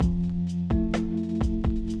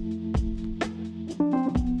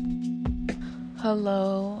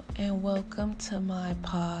Hello and welcome to my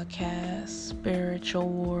podcast, Spiritual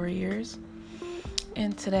Warriors.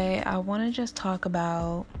 And today I want to just talk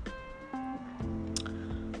about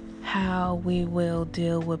how we will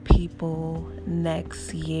deal with people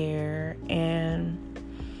next year. And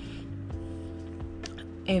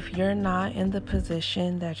if you're not in the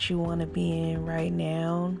position that you want to be in right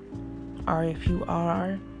now, or if you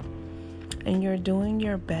are, and you're doing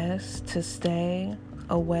your best to stay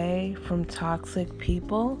away from toxic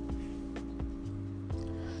people,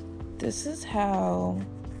 this is how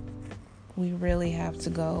we really have to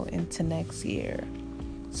go into next year.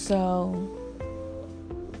 So,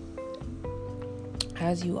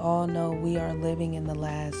 as you all know, we are living in the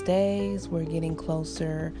last days. We're getting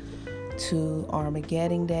closer to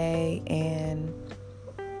Armageddon Day, and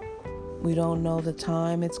we don't know the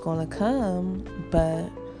time it's going to come, but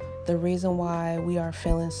the reason why we are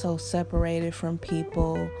feeling so separated from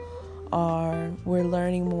people, or we're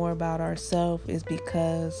learning more about ourselves, is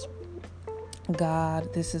because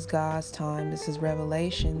this is God's time. This is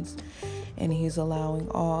Revelations, and He's allowing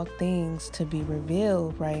all things to be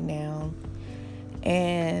revealed right now.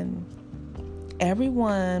 And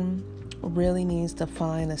everyone really needs to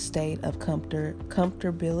find a state of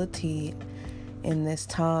comfortability in this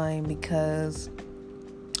time, because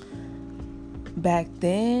back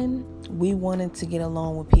then, we wanted to get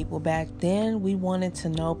along with people. Back then, we wanted to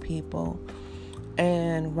know people.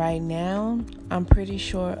 And right now, I'm pretty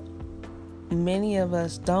sure many of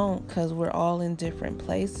us don't, because we're all in different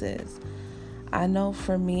places. I know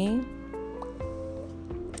for me,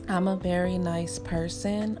 I'm a very nice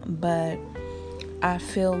person, but I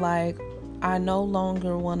feel like I no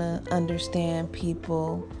longer want to understand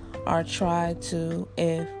people or try to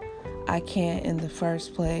if I can't in the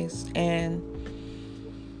first place. And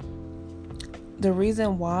the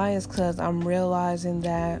reason why is because I'm realizing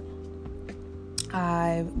that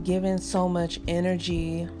I've given so much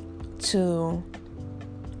energy to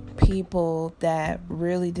people that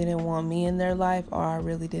really didn't want me in their life, or I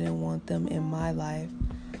really didn't want them in my life.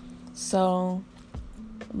 So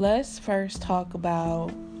let's first talk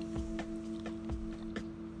about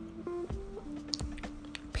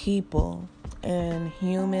people and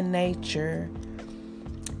human nature.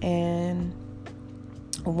 And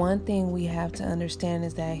one thing we have to understand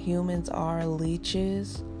is that humans are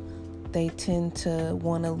leeches. They tend to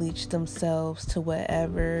want to leech themselves to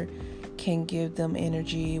whatever can give them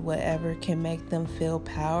energy, whatever can make them feel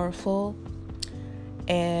powerful.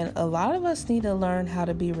 And a lot of us need to learn how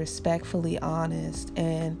to be respectfully honest.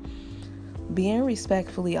 And being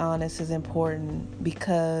respectfully honest is important,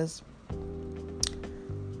 because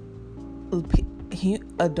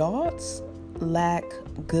adults lack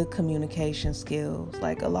good communication skills.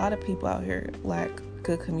 Like, a lot of people out here lack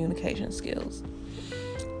good communication skills.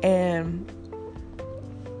 And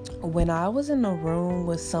when I was in a room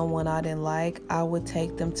with someone I didn't like, I would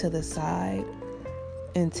take them to the side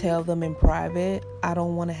and tell them in private, I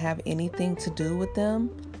don't want to have anything to do with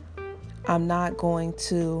them. I'm not going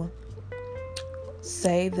to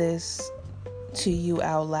say this to you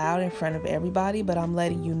out loud in front of everybody, but I'm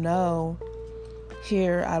letting you know,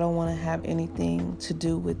 here, I don't want to have anything to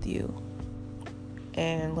do with you,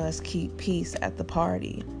 and let's keep peace at the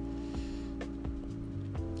party.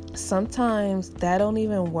 Sometimes that don't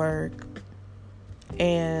even work.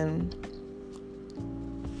 And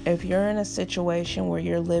if you're in a situation where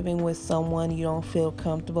you're living with someone you don't feel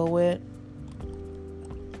comfortable with,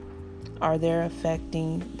 or they're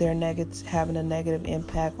having a negative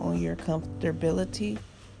impact on your comfortability,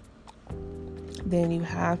 then you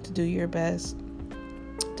have to do your best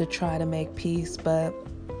to try to make peace. But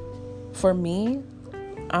for me,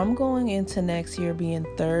 I'm going into next year being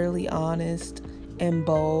thoroughly honest and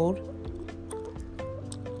bold,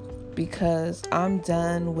 because I'm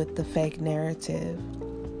done with the fake narrative.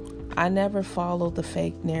 I never followed the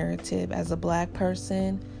fake narrative. As a Black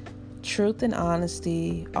person, truth and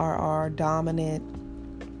honesty are our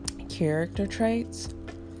dominant character traits.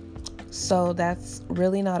 So that's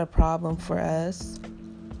really not a problem for us.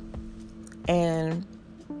 And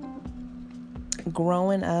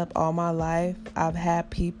growing up all my life, I've had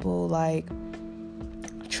people like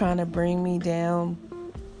trying to bring me down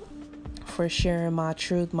for sharing my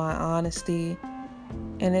truth, my honesty.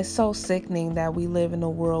 And it's so sickening that we live in a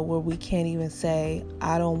world where we can't even say,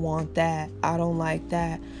 I don't want that, I don't like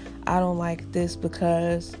that, I don't like this,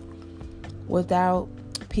 because without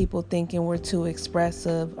people thinking we're too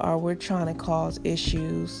expressive or we're trying to cause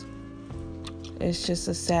issues, it's just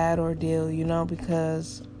a sad ordeal,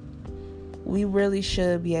 because we really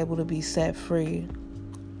should be able to be set free.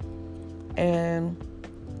 And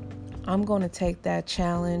I'm going to take that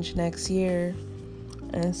challenge next year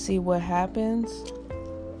and see what happens.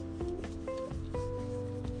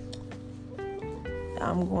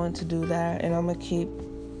 I'm going to do that, and I'm going to keep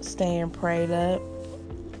staying prayed up,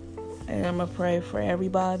 and I'm going to pray for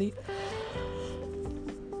everybody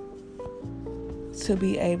to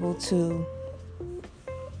be able to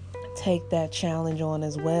take that challenge on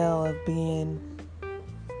as well of being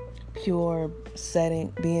pure,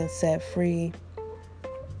 being set free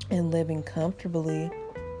and living comfortably.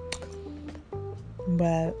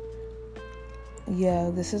 But yeah,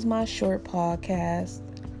 this is my short podcast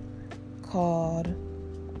called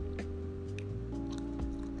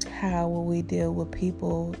How Will We Deal with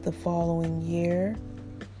People the Following Year?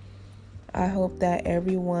 I hope that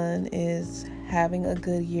everyone is having a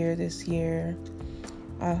good year this year.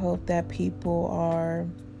 I hope that people are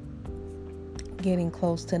getting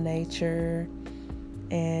close to nature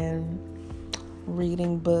and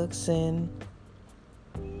reading books and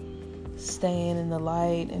staying in the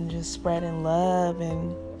light and just spreading love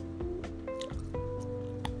and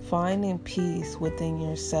finding peace within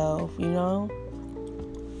yourself, you know?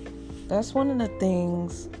 That's one of the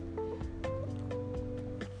things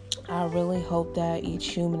I really hope that each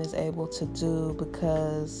human is able to do,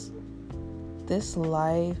 because this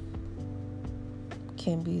life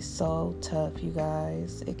can be so tough, you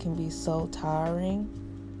guys. It can be so tiring.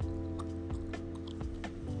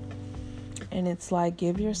 And it's like,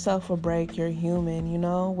 give yourself a break. You're human, you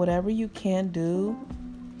know? Whatever you can do,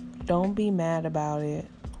 don't be mad about it.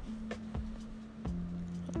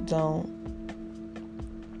 Don't.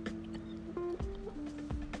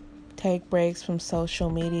 Take breaks from social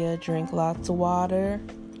media. Drink lots of water.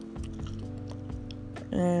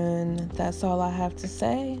 And that's all I have to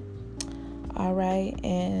say. All right,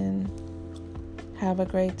 and have a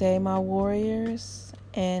great day, my warriors.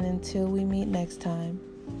 And until we meet next time,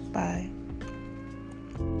 bye.